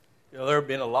You know, there have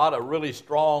been a lot of really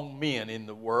strong men in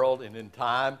the world and in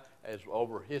time, as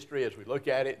over history, as we look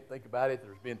at it and think about it.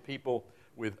 There's been people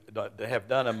that have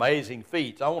done amazing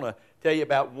feats. I want to tell you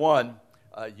about one.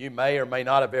 You may or may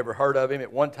not have ever heard of him.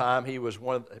 At one time, he was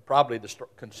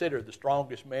considered the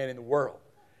strongest man in the world.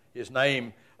 His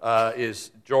name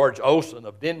is George Olsen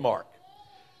of Denmark.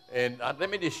 And let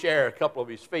me just share a couple of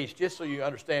his feats, just so you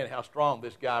understand how strong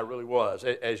this guy really was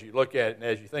as you look at it and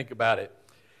as you think about it.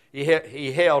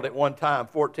 He held at one time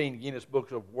 14 Guinness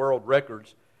Books of World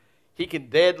Records. He can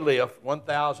deadlift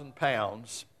 1,000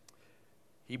 pounds.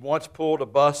 He once pulled a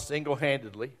bus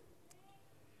single-handedly.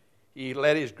 He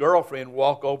let his girlfriend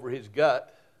walk over his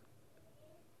gut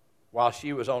while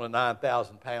she was on a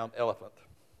 9,000-pound elephant.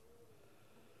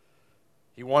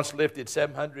 He once lifted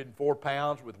 704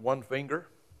 pounds with one finger.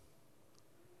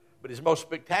 But his most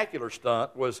spectacular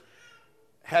stunt was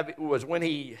when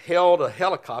he held a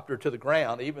helicopter to the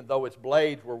ground, even though its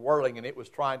blades were whirling and it was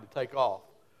trying to take off.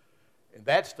 And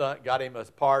that stunt got him a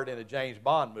part in a James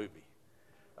Bond movie,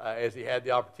 as he had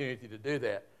the opportunity to do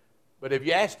that. But if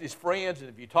you asked his friends and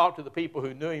if you talked to the people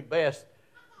who knew him best,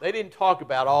 they didn't talk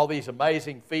about all these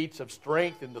amazing feats of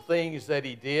strength and the things that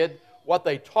he did. What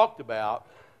they talked about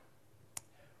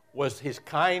was his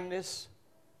kindness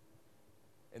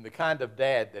and the kind of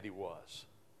dad that he was.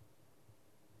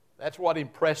 That's what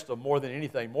impressed them more than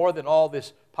anything, more than all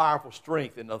this powerful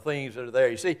strength and the things that are there.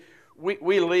 You see,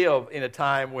 we live in a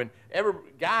time when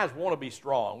guys want to be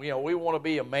strong. You know, we want to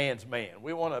be a man's man.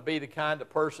 We want to be the kind of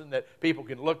person that people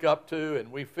can look up to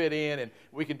and we fit in and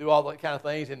we can do all that kind of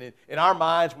things. And in our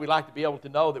minds, we like to be able to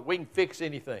know that we can fix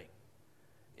anything.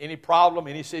 Any problem,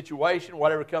 any situation,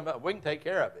 whatever comes up, we can take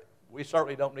care of it. We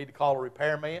certainly don't need to call a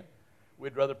repairman.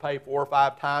 We'd rather pay 4 or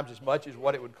 5 times as much as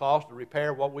what it would cost to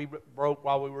repair what we broke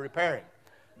while we were repairing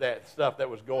that stuff that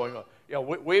was going on. You know,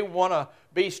 we want to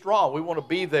be strong. We want to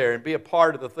be there and be a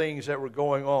part of the things that were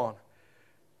going on.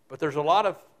 But there's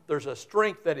a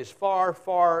strength that is far,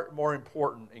 far more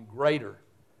important and greater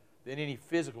than any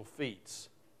physical feats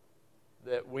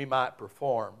that we might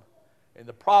perform. And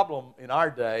the problem in our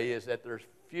day is that there's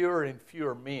fewer and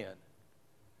fewer men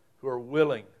who are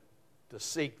willing to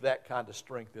seek that kind of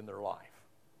strength in their life.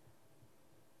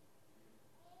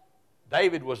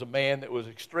 David was a man that was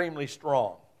extremely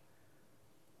strong.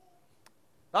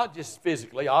 Not just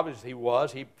physically, obviously he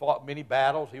was. He fought many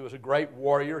battles. He was a great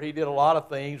warrior. He did a lot of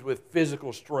things with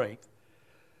physical strength.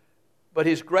 But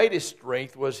his greatest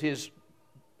strength was his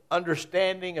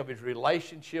understanding of his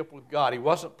relationship with God. He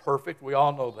wasn't perfect. We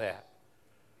all know that.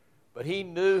 But he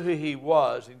knew who he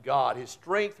was in God. His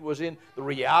strength was in the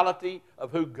reality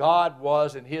of who God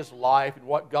was in his life and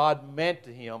what God meant to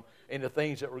him and the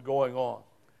things that were going on.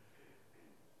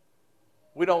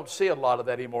 We don't see a lot of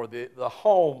that anymore. The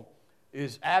home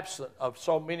is absent of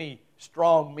so many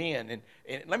strong men.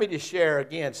 And let me just share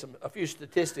again a few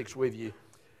statistics with you.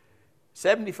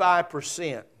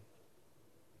 75%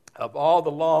 of all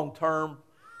the long-term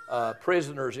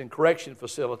prisoners in correction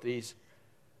facilities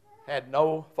had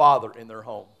no father in their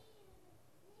home.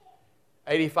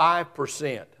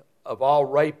 85% of all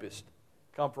rapists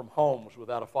come from homes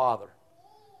without a father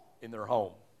in their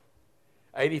home.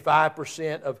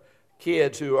 85% of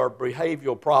kids who are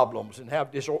behavioral problems and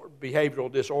have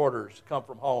behavioral disorders come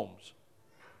from homes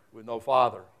with no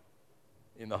father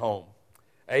in the home.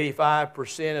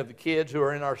 85% of the kids who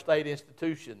are in our state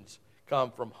institutions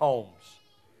come from homes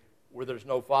where there's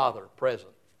no father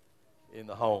present in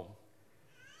the home.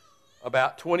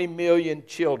 About 20 million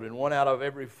children, 1 out of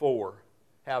every 4,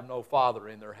 have no father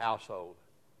in their household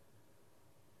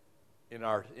in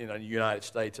the United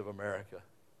States of America.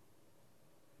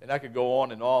 And I could go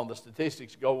on and on. The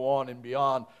statistics go on and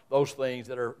beyond those things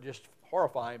that are just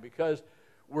horrifying because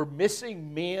we're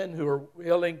missing men who are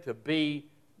willing to be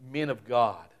men of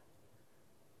God.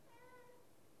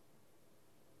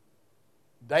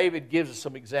 David gives us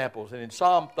some examples. And in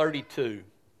Psalm 32,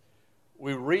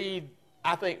 we read,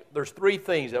 I think there's 3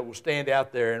 things that will stand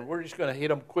out there, and we're just going to hit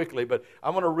them quickly. But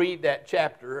I'm going to read that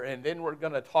chapter, and then we're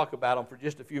going to talk about them for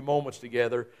just a few moments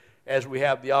together as we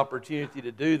have the opportunity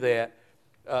to do that.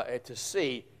 To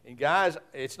see. And guys,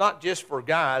 it's not just for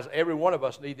guys. Every one of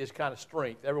us need this kind of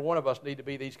strength. Every one of us need to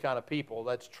be these kind of people.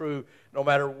 That's true no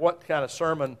matter what kind of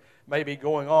sermon may be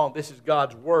going on. This is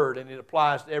God's Word, and it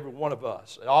applies to every one of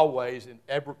us, always, in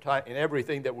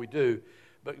everything that we do.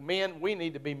 But men, we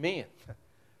need to be men,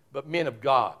 but men of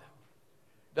God.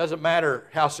 It doesn't matter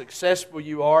how successful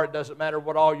you are. It doesn't matter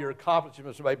what all your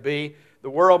accomplishments may be. The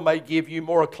world may give you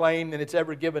more acclaim than it's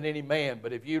ever given any man.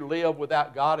 But if you live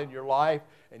without God in your life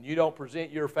and you don't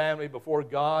present your family before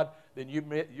God, then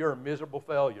you're a miserable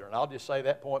failure. And I'll just say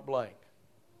that point blank.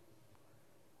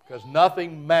 Because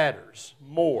nothing matters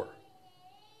more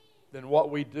than what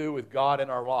we do with God in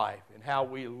our life and how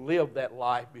we live that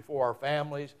life before our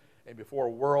families and before a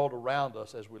world around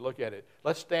us as we look at it.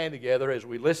 Let's stand together as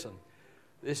we listen.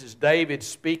 This is David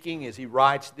speaking as he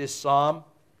writes this psalm,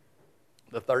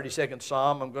 the 32nd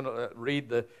psalm. I'm going to read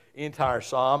the entire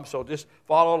psalm, so just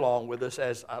follow along with us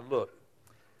as I look.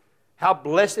 How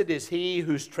blessed is he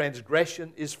whose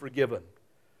transgression is forgiven,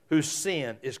 whose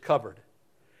sin is covered.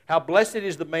 How blessed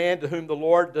is the man to whom the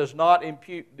Lord does not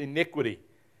impute iniquity,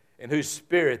 in whose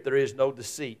spirit there is no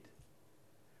deceit.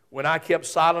 When I kept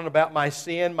silent about my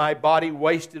sin, my body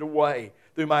wasted away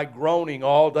through my groaning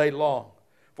all day long.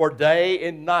 For day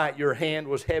and night your hand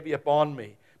was heavy upon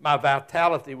me. My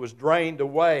vitality was drained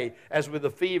away as with the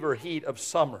fever heat of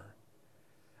summer.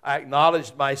 I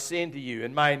acknowledged my sin to you,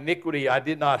 and my iniquity I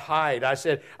did not hide. I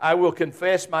said, I will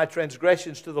confess my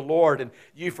transgressions to the Lord, and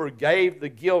you forgave the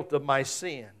guilt of my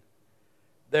sin.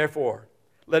 Therefore,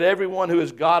 let everyone who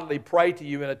is godly pray to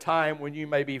you in a time when you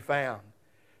may be found.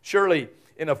 Surely,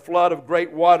 in a flood of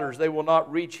great waters they will not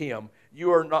reach him.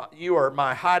 You are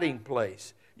my hiding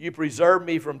place. You preserve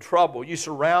me from trouble. You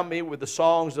surround me with the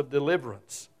songs of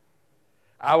deliverance.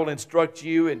 I will instruct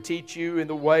you and teach you in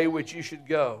the way which you should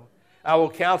go. I will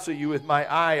counsel you with my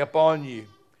eye upon you.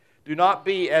 Do not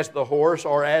be as the horse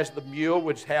or as the mule,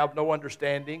 which have no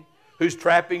understanding, whose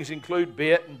trappings include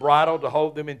bit and bridle to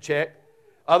hold them in check.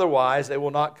 Otherwise, they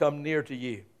will not come near to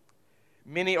you.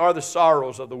 Many are the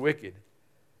sorrows of the wicked,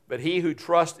 but he who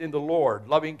trusts in the Lord,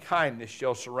 loving kindness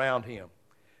shall surround him.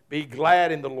 Be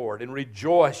glad in the Lord and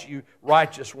rejoice, you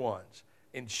righteous ones,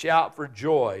 and shout for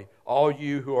joy, all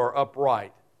you who are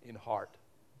upright in heart.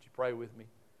 Would you pray with me?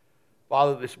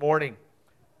 Father, this morning,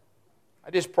 I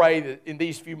just pray that in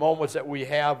these few moments that we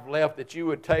have left, that you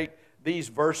would take these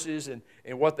verses and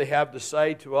what they have to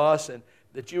say to us, and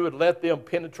that you would let them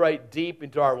penetrate deep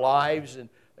into our lives,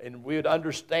 and we would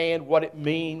understand what it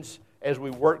means as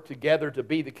we work together to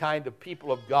be the kind of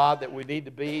people of God that we need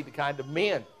to be, the kind of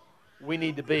men we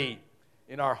need to be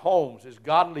in our homes as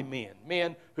godly men,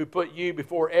 men who put you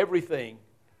before everything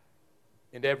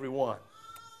and everyone.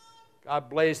 God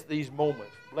bless these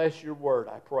moments. Bless your word,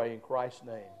 I pray in Christ's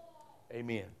name.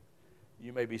 Amen.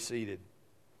 You may be seated.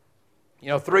 You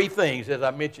know, three things, as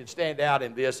I mentioned, stand out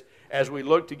in this as we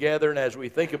look together and as we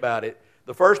think about it.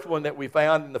 The first one that we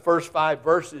found in the first 5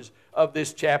 verses of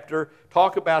this chapter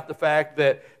talk about the fact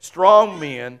that strong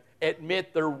men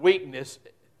admit their weakness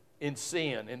in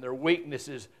sin and their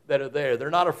weaknesses that are there. They're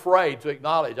not afraid to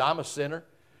acknowledge, I'm a sinner.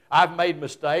 I've made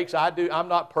mistakes. I'm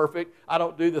not perfect. I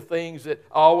don't do the things that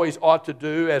I always ought to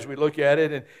do as we look at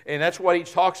it. And that's what he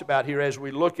talks about here as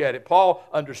we look at it. Paul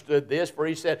understood this, for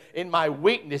he said, in my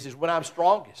weakness is when I'm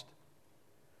strongest.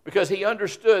 Because he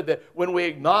understood that when we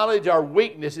acknowledge our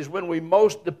weakness is when we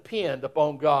most depend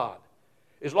upon God.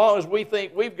 As long as we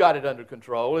think we've got it under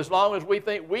control, as long as we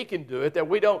think we can do it, that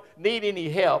we don't need any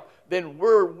help, then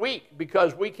we're weak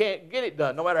because we can't get it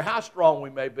done. No matter how strong we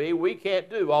may be, we can't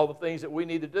do all the things that we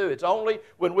need to do. It's only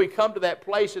when we come to that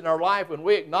place in our life when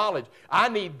we acknowledge, I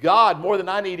need God more than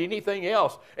I need anything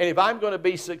else. And if I'm going to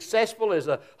be successful as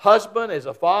a husband, as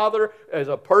a father, as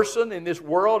a person in this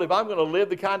world, if I'm going to live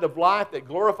the kind of life that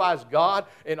glorifies God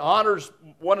and honors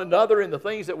one another in the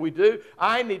things that we do,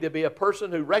 I need to be a person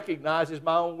who recognizes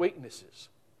my own weaknesses.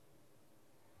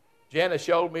 Jana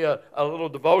showed me a little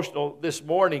devotional this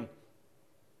morning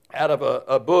out of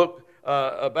a book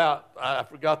about, I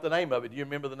forgot the name of it. Do you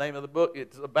remember the name of the book?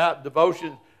 It's about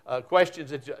devotion,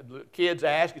 questions that kids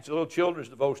ask. It's a little children's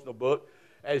devotional book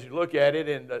as you look at it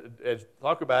and as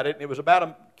talk about it. And it was about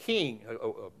a king,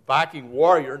 a Viking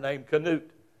warrior named Canute.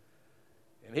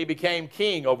 And he became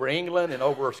king over England and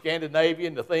over Scandinavia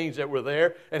and the things that were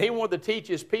there. And he wanted to teach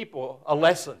his people a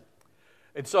lesson.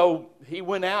 And so he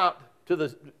went out to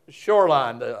the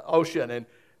shoreline, the ocean,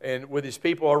 and with his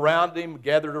people around him,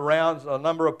 gathered around a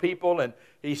number of people, and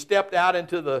he stepped out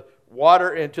into the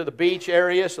water, into the beach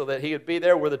area so that he would be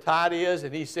there where the tide is,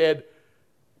 and he said,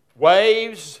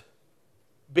 waves,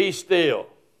 be still.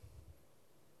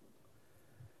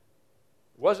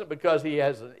 It wasn't because he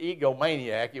has an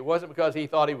egomaniac. It wasn't because he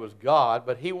thought he was God,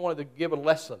 but he wanted to give a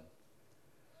lesson.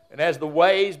 And as the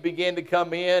waves began to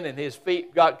come in and his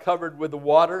feet got covered with the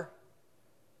water,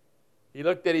 he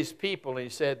looked at his people and he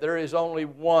said, there is only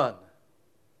one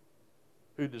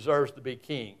who deserves to be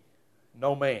king,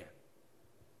 no man.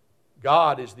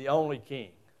 God is the only king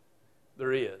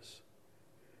there is.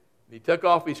 He took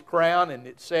off his crown, and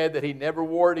it said that he never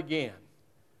wore it again,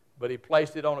 but he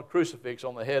placed it on a crucifix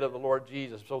on the head of the Lord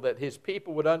Jesus so that his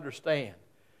people would understand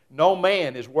no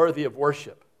man is worthy of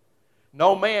worship.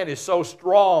 No man is so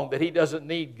strong that he doesn't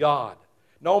need God.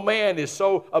 No man is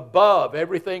so above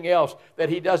everything else that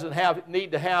he doesn't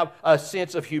need to have a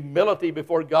sense of humility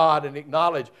before God and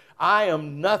acknowledge, I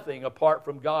am nothing apart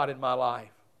from God in my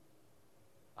life.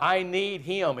 I need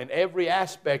Him in every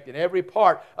aspect, in every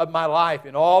part of my life,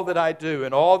 in all that I do,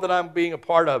 and all that I'm being a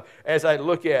part of as I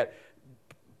look at.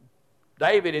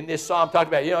 David in this psalm talked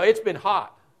about, it's been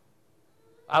hot.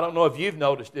 I don't know if you've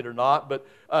noticed it or not, but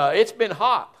it's been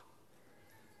hot.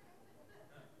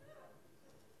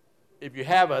 If you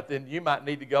haven't, then you might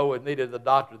need to go with me to the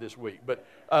doctor this week. But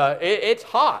it's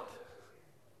hot.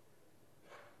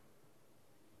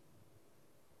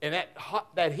 And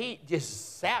that heat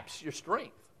just saps your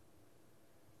strength.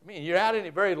 I mean, you're out in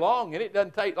it very long, and it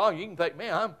doesn't take long. You can think,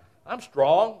 man, I'm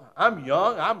strong, I'm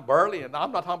young, I'm burly, and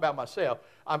I'm not talking about myself.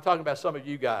 I'm talking about some of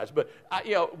you guys. But,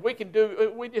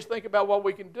 we just think about what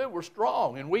we can do. We're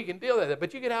strong, and we can deal with it.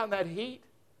 But you get out in that heat,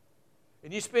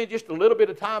 and you spend just a little bit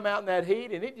of time out in that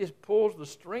heat, and it just pulls the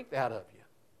strength out of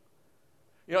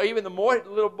you. Even the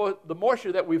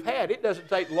moisture that we've had, it doesn't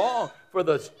take long for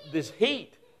this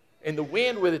heat and the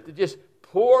wind with it to just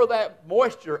pour that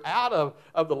moisture out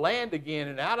of the land again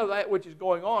and out of that which is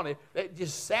going on. It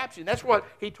just saps you. And that's what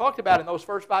he talked about in those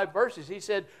first 5 verses. He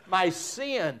said, my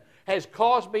sin has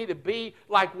caused me to be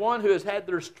like one who has had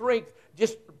their strength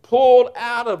just pulled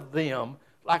out of them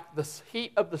like the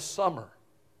heat of the summer.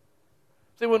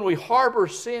 See, when we harbor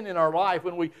sin in our life,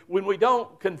 when we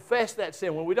don't confess that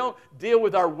sin, when we don't deal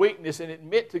with our weakness and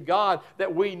admit to God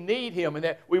that we need Him and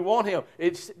that we want Him,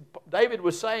 David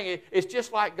was saying it's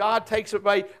just like God takes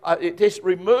away, it just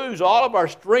removes all of our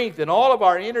strength and all of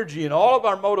our energy and all of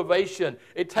our motivation.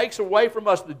 It takes away from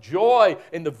us the joy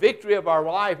and the victory of our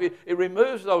life. It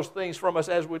removes those things from us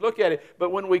as we look at it.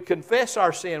 But when we confess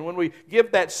our sin, when we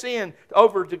give that sin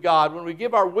over to God, when we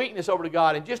give our weakness over to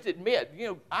God and just admit,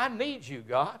 I need you,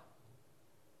 God.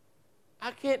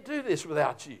 I can't do this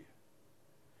without you.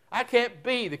 I can't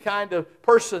be the kind of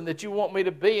person that you want me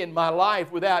to be in my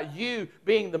life without you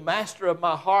being the master of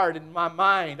my heart and my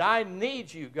mind. I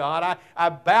need you, God. I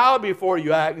bow before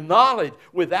you. I acknowledge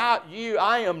without you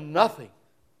I am nothing.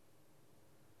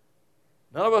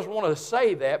 None of us want to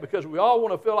say that because we all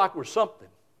want to feel like we're something.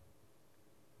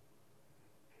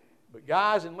 But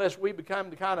guys, unless we become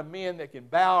the kind of men that can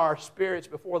bow our spirits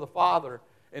before the Father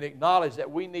and acknowledge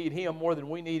that we need Him more than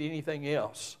we need anything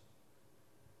else,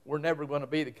 we're never going to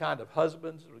be the kind of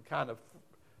husbands or the kind of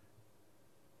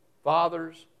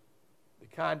fathers, the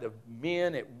kind of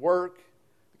men at work,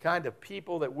 the kind of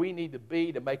people that we need to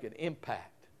be to make an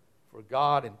impact for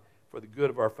God and for the good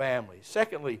of our families.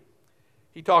 Secondly,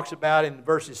 he talks about in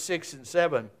verses 6 and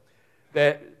 7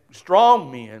 that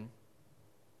strong men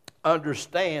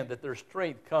understand that their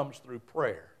strength comes through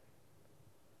prayer.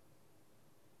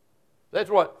 That's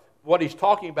what he's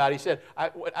talking about. He said,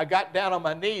 I got down on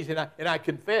my knees and I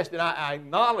confessed and I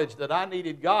acknowledged that I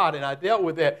needed God and I dealt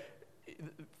with that.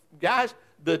 Guys,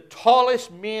 the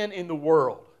tallest men in the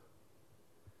world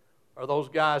are those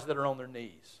guys that are on their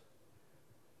knees.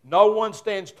 No one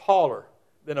stands taller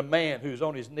than a man who's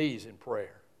on his knees in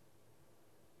prayer.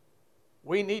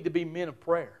 We need to be men of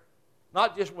prayer.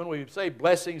 Not just when we say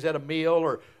blessings at a meal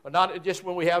or not just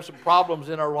when we have some problems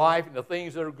in our life and the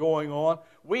things that are going on.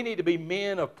 We need to be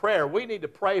men of prayer. We need to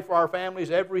pray for our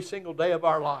families every single day of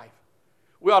our life.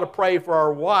 We ought to pray for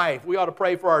our wife. We ought to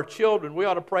pray for our children. We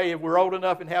ought to pray if we're old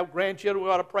enough and have grandchildren. We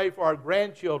ought to pray for our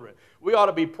grandchildren. We ought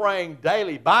to be praying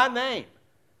daily by name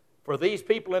for these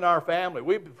people in our family.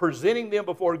 We're presenting them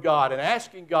before God and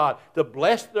asking God to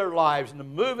bless their lives and to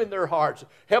move in their hearts,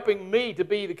 helping me to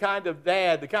be the kind of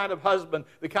dad, the kind of husband,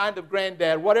 the kind of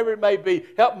granddad, whatever it may be.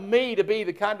 Help me to be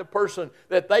the kind of person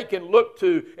that they can look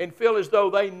to and feel as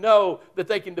though they know that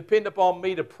they can depend upon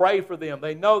me to pray for them.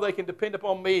 They know they can depend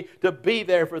upon me to be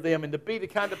there for them and to be the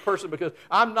kind of person, because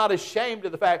I'm not ashamed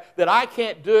of the fact that I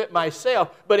can't do it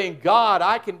myself, but in God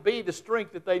I can be the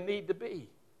strength that they need to be.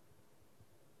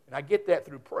 And I get that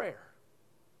through prayer.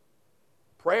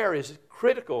 Prayer is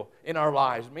critical in our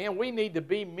lives. Man, we need to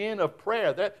be men of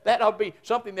prayer. That ought to be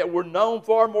something that we're known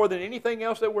for more than anything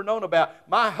else that we're known about.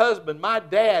 My husband, my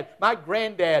dad, my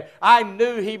granddad, I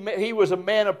knew he was a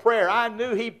man of prayer. I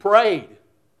knew he prayed.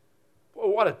 Boy,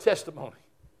 what a testimony.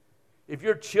 If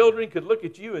your children could look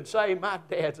at you and say, my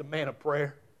dad's a man of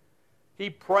prayer. He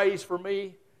prays for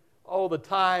me. Oh, the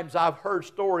times I've heard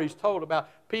stories told about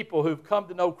people who've come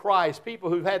to know Christ, people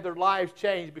who've had their lives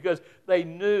changed because they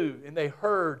knew and they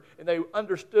heard and they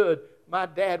understood my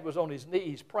dad was on his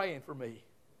knees praying for me.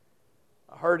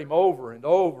 I heard him over and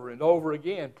over and over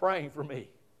again praying for me.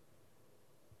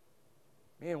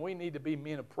 Man, we need to be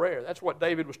men of prayer. That's what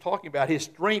David was talking about. His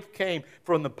strength came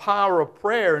from the power of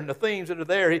prayer and the things that are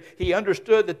there. He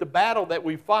understood that the battle that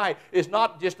we fight is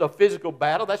not just a physical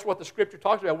battle. That's what the Scripture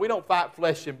talks about. We don't fight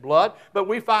flesh and blood, but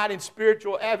we fight in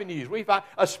spiritual avenues. We fight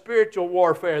a spiritual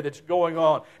warfare that's going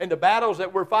on. And the battles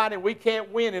that we're fighting, we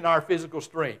can't win in our physical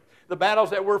strength. The battles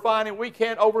that we're fighting, we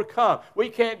can't overcome. We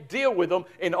can't deal with them.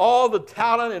 And all the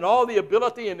talent and all the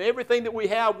ability and everything that we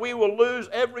have, we will lose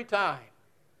every time.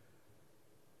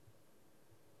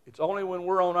 It's only when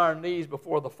we're on our knees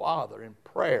before the Father in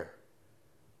prayer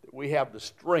that we have the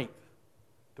strength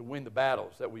to win the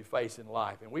battles that we face in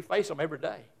life. And we face them every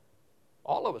day.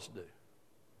 All of us do.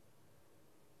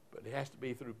 But it has to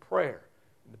be through prayer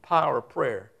and the power of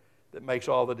prayer that makes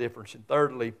all the difference. And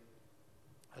thirdly,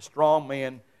 a strong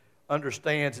man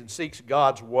understands and seeks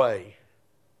God's way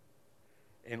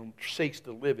and seeks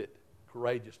to live it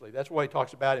courageously. That's what he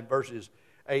talks about in verses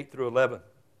 8 through 11.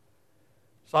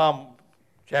 Psalm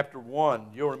Chapter 1,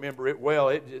 you'll remember it well.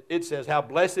 It says, how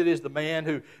blessed is the man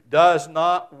who does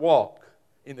not walk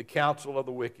in the counsel of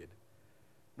the wicked,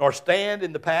 nor stand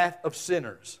in the path of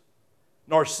sinners,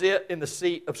 nor sit in the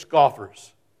seat of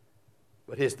scoffers.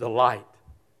 But his delight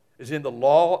is in the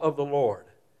law of the Lord,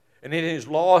 and in his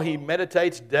law he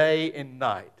meditates day and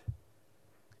night.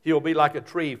 He will be like a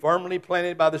tree firmly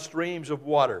planted by the streams of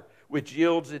water, which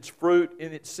yields its fruit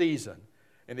in its season,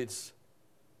 and its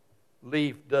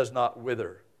leaf does not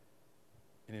wither,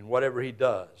 and in whatever he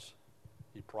does,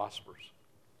 he prospers.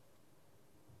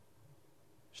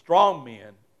 Strong men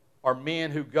are men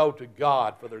who go to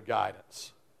God for their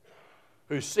guidance,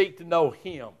 who seek to know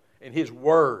Him and His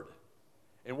Word,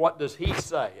 and what does He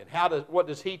say, and what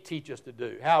does He teach us to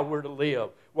do, how we're to live,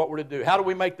 what we're to do, how do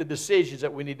we make the decisions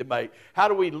that we need to make, how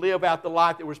do we live out the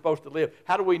life that we're supposed to live,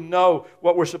 how do we know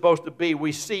what we're supposed to be.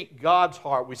 We seek God's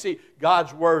heart, we seek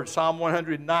God's Word. Psalm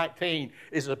 119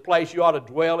 is a place you ought to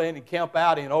dwell in and camp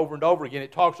out in over and over again.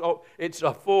 It's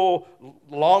a full,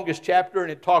 longest chapter,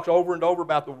 and it talks over and over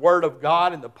about the Word of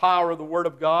God and the power of the Word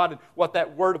of God and what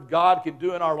that Word of God can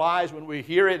do in our lives when we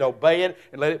hear it, obey it,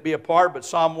 and let it be a part. But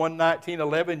Psalm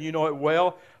 119:11, you know it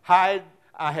well. I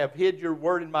have hid your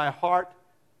Word in my heart,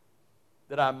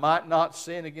 that I might not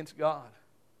sin against God.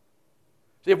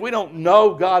 See, if we don't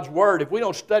know God's Word, if we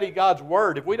don't study God's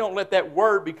Word, if we don't let that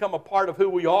Word become a part of who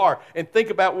we are and think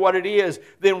about what it is,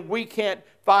 then we can't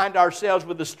find ourselves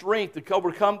with the strength to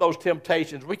overcome those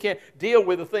temptations. We can't deal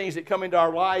with the things that come into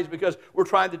our lives because we're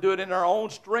trying to do it in our own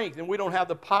strength, and we don't have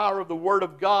the power of the Word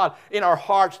of God in our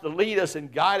hearts to lead us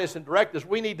and guide us and direct us.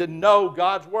 We need to know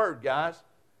God's Word, guys.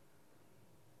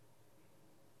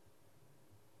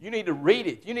 You need to read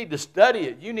it. You need to study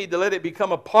it. You need to let it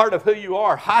become a part of who you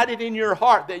are. Hide it in your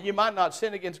heart that you might not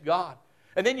sin against God.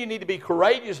 And then you need to be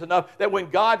courageous enough that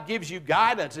when God gives you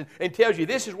guidance and tells you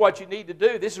this is what you need to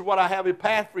do, this is what I have a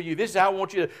path for you, this is how I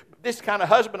want you to, this kind of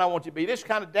husband I want you to be, this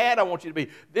kind of dad I want you to be,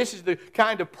 this is the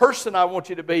kind of person I want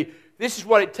you to be, this is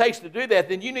what it takes to do that,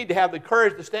 then you need to have the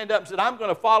courage to stand up and say, I'm going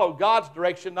to follow God's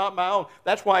direction, not my own.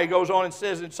 That's why he goes on and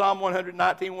says in Psalm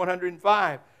 119,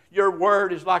 105, your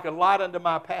word is like a light unto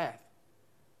my path.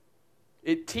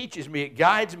 It teaches me, it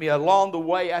guides me along the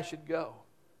way I should go.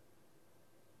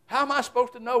 How am I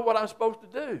supposed to know what I'm supposed to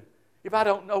do if I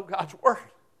don't know God's Word?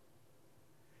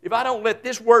 If I don't let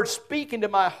this Word speak into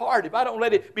my heart, if I don't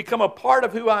let it become a part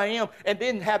of who I am, and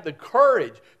then have the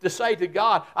courage to say to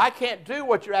God, I can't do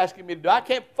what you're asking me to do. I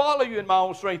can't follow you in my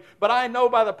own strength, but I know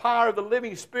by the power of the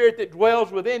living Spirit that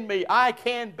dwells within me, I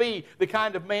can be the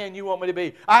kind of man you want me to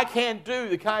be. I can do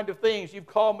the kind of things you've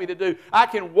called me to do. I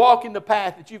can walk in the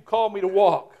path that you've called me to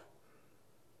walk.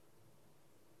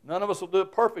 None of us will do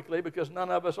it perfectly because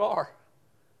none of us are.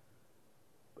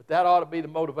 But that ought to be the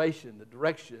motivation, the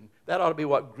direction. That ought to be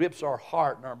what grips our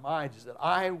heart and our minds, is that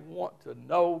I want to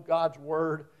know God's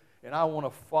Word and I want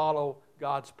to follow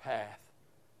God's path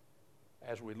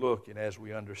as we look and as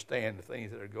we understand the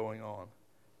things that are going on.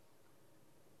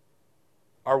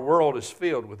 Our world is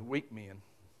filled with weak men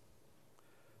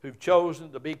who've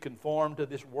chosen to be conformed to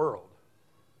this world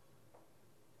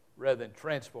rather than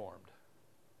transformed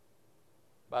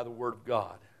by the Word of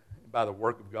God and by the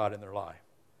work of God in their life.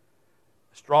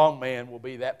 A strong man will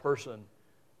be that person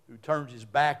who turns his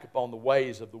back upon the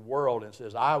ways of the world and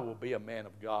says, I will be a man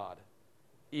of God,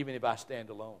 even if I stand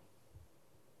alone.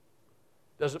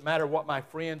 Doesn't matter what my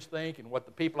friends think and what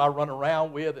the people I run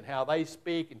around with and how they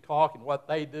speak and talk and what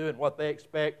they do and what they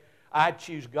expect. I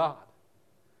choose God.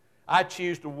 I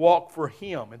choose to walk for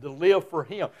Him and to live for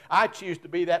Him. I choose to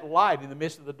be that light in the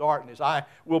midst of the darkness. I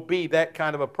will be that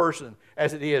kind of a person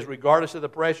as it is, regardless of the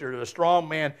pressure. A strong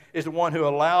man is the one who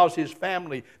allows his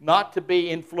family not to be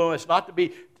influenced, not to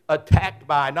be attacked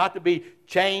by, not to be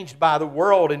changed by the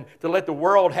world and to let the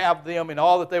world have them in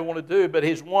all that they want to do, but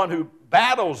He's one who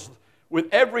battles with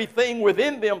everything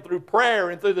within them through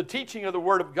prayer and through the teaching of the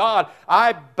Word of God.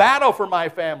 I battle for my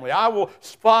family. I will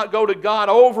go to God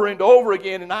over and over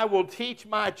again, and I will teach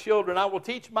my children, I will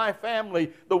teach my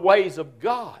family the ways of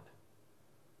God.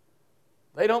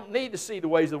 They don't need to see the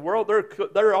ways of the world.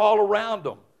 They're all around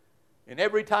them. And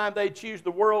every time they choose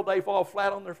the world, they fall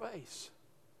flat on their face.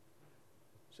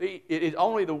 See, it is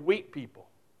only the weak people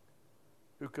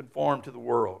who conform to the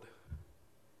world.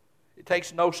 It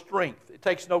takes no strength. It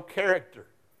takes no character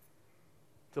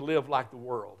to live like the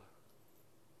world.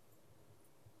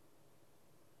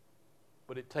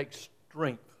 But it takes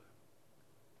strength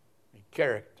and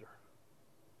character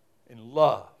and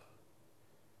love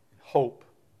and hope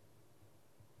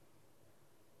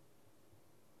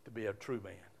to be a true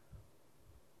man.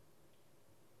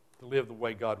 To live the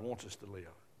way God wants us to live.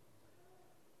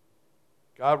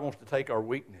 God wants to take our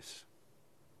weakness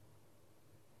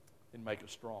and make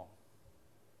us strong.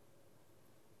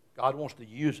 God wants to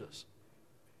use us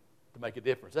to make a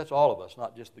difference. That's all of us,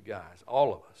 not just the guys.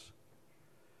 All of us.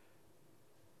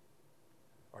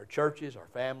 Our churches, our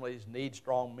families need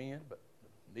strong men, but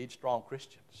need strong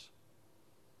Christians.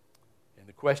 And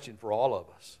the question for all of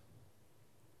us,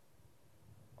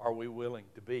 are we willing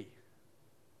to be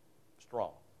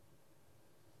strong?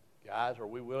 Guys, are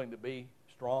we willing to be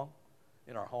strong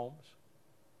in our homes,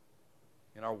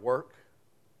 in our work,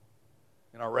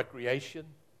 in our recreation?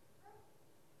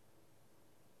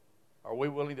 Are we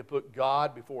willing to put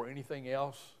God before anything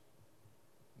else,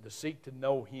 to seek to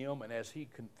know Him, and as He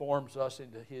conforms us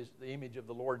into the image of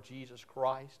the Lord Jesus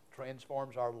Christ,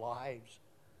 transforms our lives,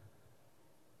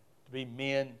 to be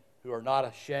men who are not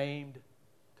ashamed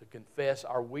to confess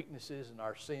our weaknesses and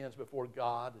our sins before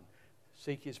God and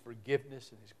seek His forgiveness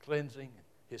and His cleansing and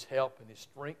His help and His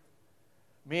strength?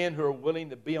 Men who are willing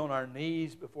to be on our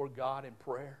knees before God in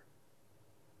prayer,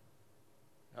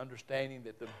 understanding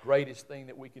that the greatest thing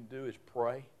that we can do is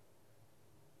pray.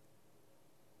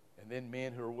 And then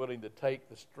men who are willing to take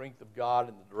the strength of God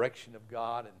and the direction of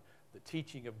God and the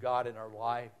teaching of God in our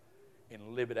life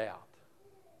and live it out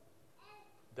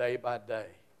day by day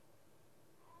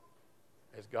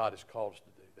as God has called us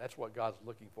to do. That's what God's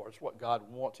looking for. It's what God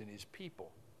wants in His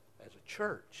people as a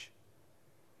church.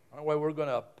 The only way we're going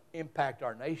to impact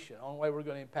our nation, the only way we're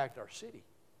going to impact our city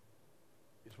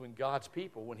is when God's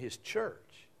people, when His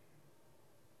church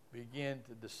begin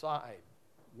to decide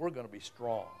we're going to be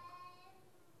strong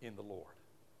in the Lord.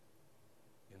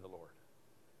 In the Lord.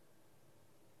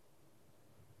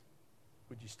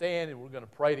 Would you stand, and we're going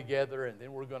to pray together, and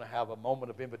then we're going to have a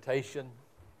moment of invitation.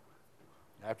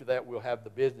 After that, we'll have the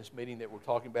business meeting that we're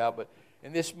talking about. But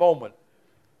in this moment,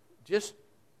 just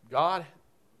God,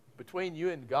 between you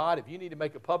and God, if you need to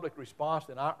make a public response,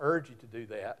 then I urge you to do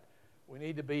that. We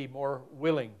need to be more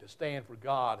willing to stand for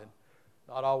God and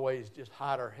not always just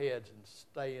hide our heads and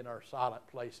stay in our silent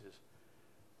places.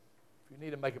 If you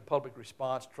need to make a public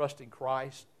response, trusting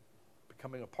Christ,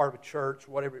 becoming a part of a church,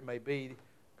 whatever it may be,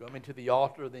 coming to the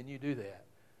altar, then you do that.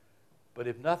 But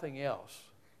if nothing else,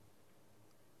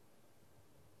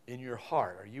 in your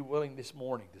heart, are you willing this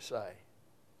morning to say,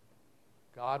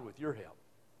 God, with your help,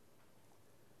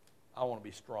 I want to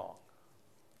be strong.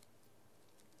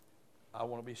 I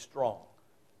want to be strong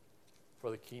for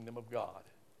the kingdom of God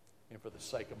and for the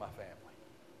sake of my family,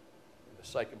 and the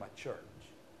sake of my church,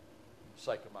 and the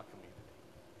sake of my community.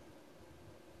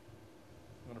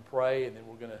 I'm going to pray, and then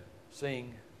we're going to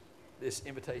sing this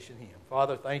invitation hymn.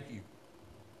 Father, thank you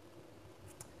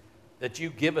that you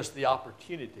give us the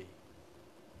opportunity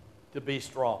to be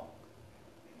strong.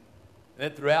 And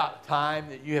that throughout time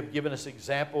that you have given us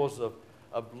examples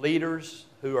of leaders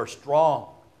who are strong,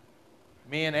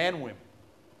 men and women.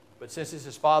 But since this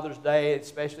is Father's Day,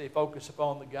 especially focus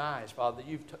upon the guys, Father,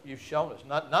 you've shown us.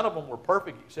 None of them were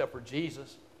perfect except for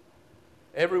Jesus.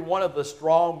 Every one of the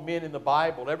strong men in the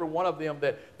Bible, every one of them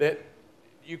that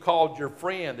you called your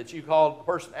friend, that you called the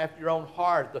person after your own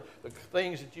heart, the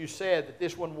things that you said, that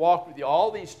this one walked with you,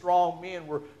 all these strong men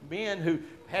were men who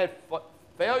had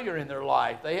failure in their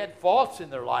life. They had faults in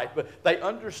their life, but they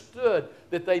understood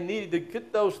that they needed to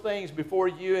get those things before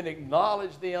you and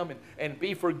acknowledge them and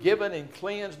be forgiven and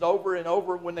cleansed over and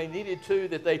over when they needed to,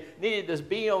 that they needed to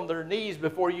be on their knees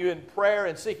before you in prayer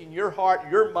and seeking your heart,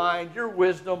 your mind, your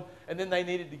wisdom, and then they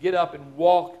needed to get up and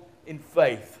walk in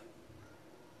faith.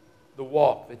 The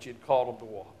walk that you'd called them to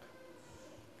walk.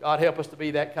 God, help us to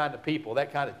be that kind of people,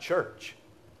 that kind of church.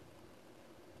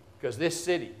 Because this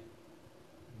city,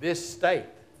 this state,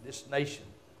 this nation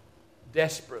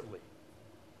desperately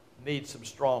needs some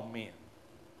strong men.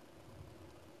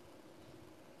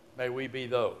 May we be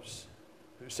those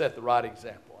who set the right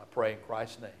example. I pray in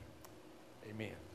Christ's name. Amen.